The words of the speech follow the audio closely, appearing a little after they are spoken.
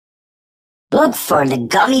Look for the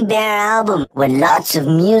Gummy Bear album with lots of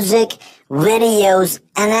music, videos,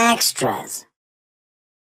 and extras.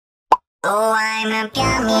 Oh, I'm a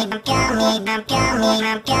gummy, gummy,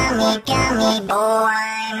 gummy, gummy, gummy. Oh,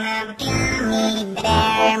 I'm a gummy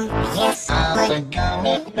bear. Yes, I'm a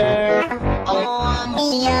gummy bear. Oh, I'm a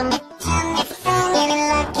yummy,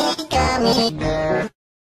 lucky gummy bear.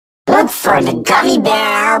 Look for the Gummy Bear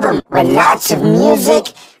album with lots of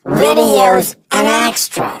music, videos, and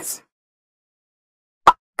extras.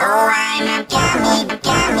 Oh, I'm a gummy,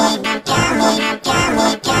 gummy, gummy, gummy,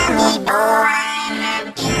 gummy. Oh, I'm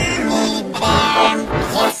a gummy bear.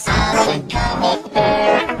 Yes, I'm a gummy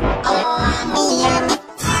bear. Oh, I'm a yummy,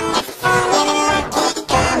 lucky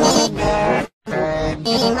gummy bear.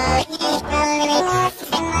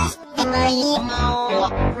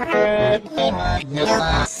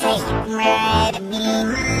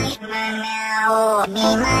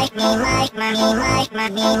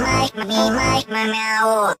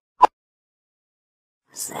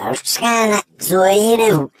 Sana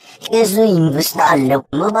zoeiro, resumo stalo,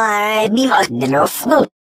 mobile, be like the no.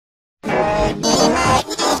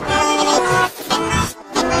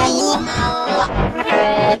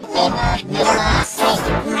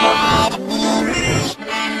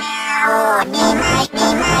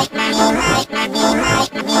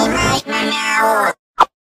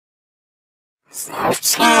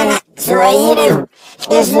 Sana zoeiro,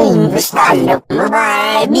 resumo stalo,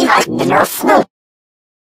 mobile, be like the no.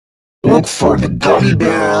 Look for the Gummy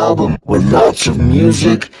Bear album with lots of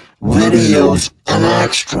music, videos, and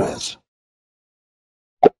extras.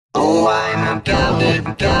 Oh, I'm a gummy,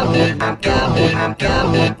 gummy, gummy,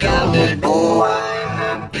 gummy, gummy. Oh, I'm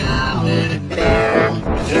a gummy bear.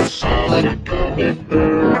 Yes, I'm a gummy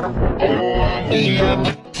bear. Oh, I'm a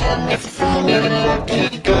yummy, funny,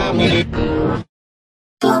 lucky gummy bear.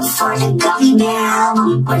 Look for the Gummy Bear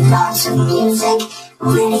album with lots of music,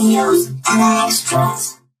 videos, and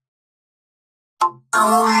extras.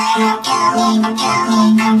 Oh, I'm a gummy,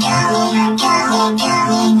 gummy, gummy, gummy,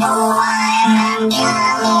 gummy. Oh, I'm a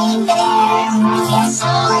gummy bear. Yes,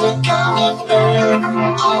 I'm a gummy bear.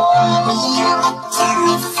 Oh, I'm a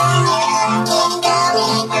yummy, funny, gummy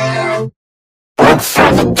bear. Look for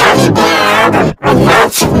the Gummy Bear album with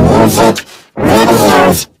lots of music,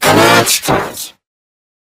 videos, and extras.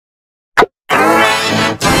 Oh, I'm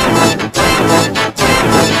a gummy, gummy,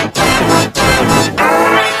 gummy, gummy, gummy.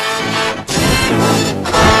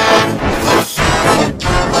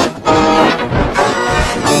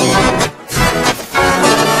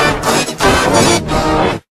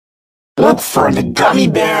 Look for the Gummy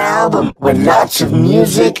Bear album with lots of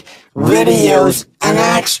music, videos, and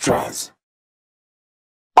extras.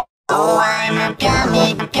 Oh, I'm a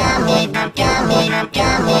gummy, gummy, gummy,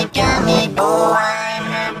 gummy, gummy. Oh,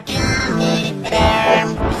 I'm a gummy bear.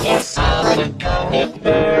 Yes, I'm a gummy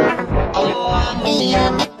bear. Oh, I'm a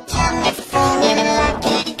yummy, funny,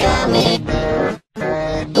 lucky gummy bear.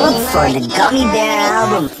 Look for the Gummy Bear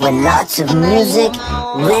album with lots of music,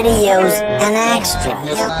 videos, and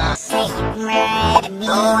extras.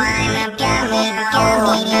 Oh, I'm a gummy,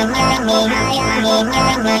 gummy, gummy,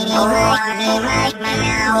 gummy, gummy. Oh, I'm a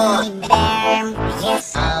gummy bear. Yes,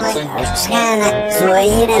 Sana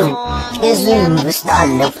zoeiro, resumo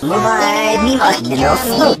stalo, mobile, be like the no.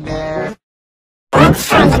 Look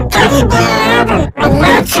for the Gummy Bear album with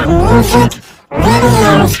lots of music,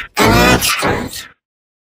 videos, and extras.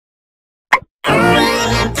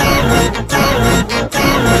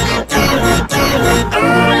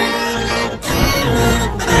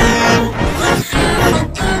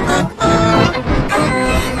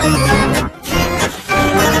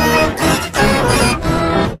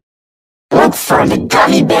 Look for the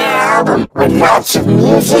Gummy Bear album with lots of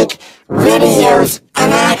music, videos,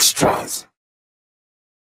 and extras.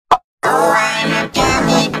 Oh, I'm a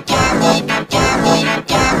gummy, gummy, gummy,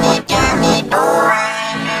 gummy, gummy. Oh,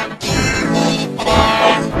 I'm a gummy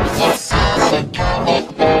bear. Yes, I'm a gummy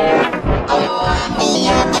bear. Oh, I'm a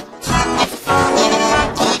yummy, funny,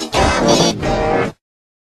 lucky gummy bear.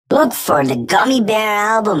 Look for the Gummy Bear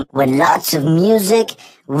album with lots of music,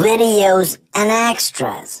 videos, and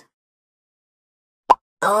extras.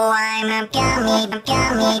 Oh, I'm a gummy,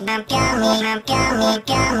 gummy, gummy, gummy,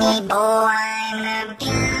 gummy. Oh, I'm a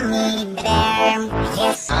gummy bear.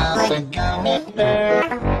 Yes, I'm a gummy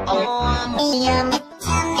bear. Oh, I'm a yummy,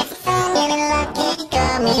 funny, lucky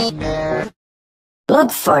gummy bear.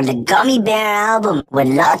 Look for the Gummy Bear album with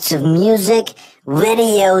lots of music,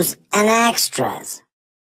 videos, and extras.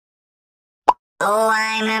 Oh,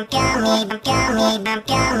 I'm a gummy, gummy,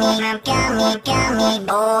 gummy, gummy, gummy.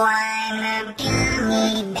 Oh, I'm a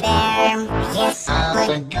gummy bear. Yes, I'm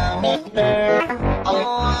a gummy bear.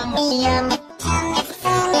 Oh, I'm a yummy,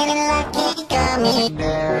 gummy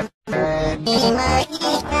bear. Be my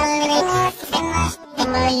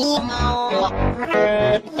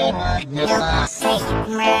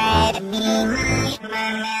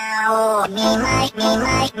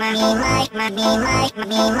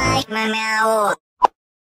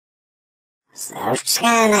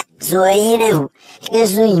Sana zoeiro,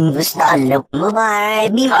 Jesus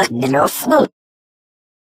look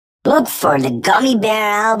Look for the Gummy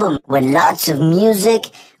Bear album with lots of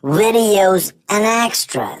music, videos, and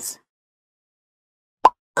extras.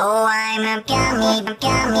 Oh, I'm a gummy,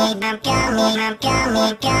 gummy, gummy, gummy,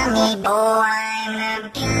 gummy, gummy. Oh, I'm a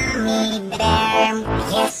gummy bear.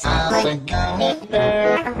 Yes, I'm a gummy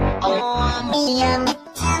bear. Oh, I'm a yummy,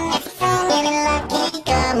 tummy, funny, lucky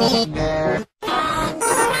gummy bear.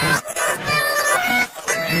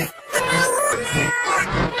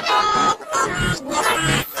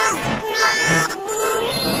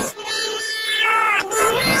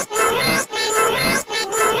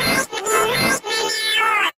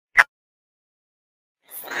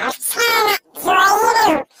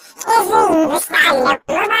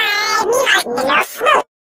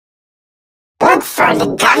 Look for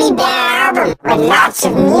the Gummy Bear album with lots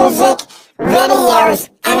of music, videos,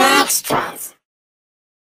 and extras.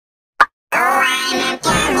 Oh, I'm a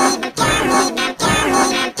gummy, gummy, gummy, gummy,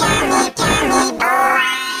 gummy, gummy.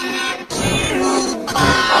 Oh, I'm a gummy bear.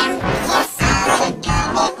 Yes, I'm a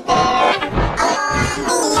gummy bear. Oh, I'm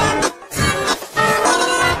a yummy, tummy, funny,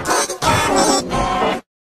 lucky gummy bear.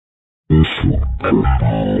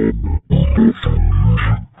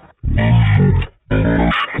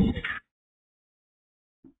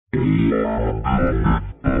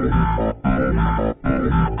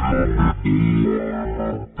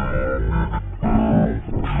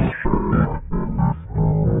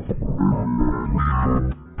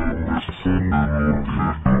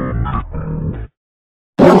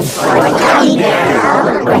 Look for the Gummy Bear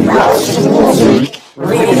album with lots of music,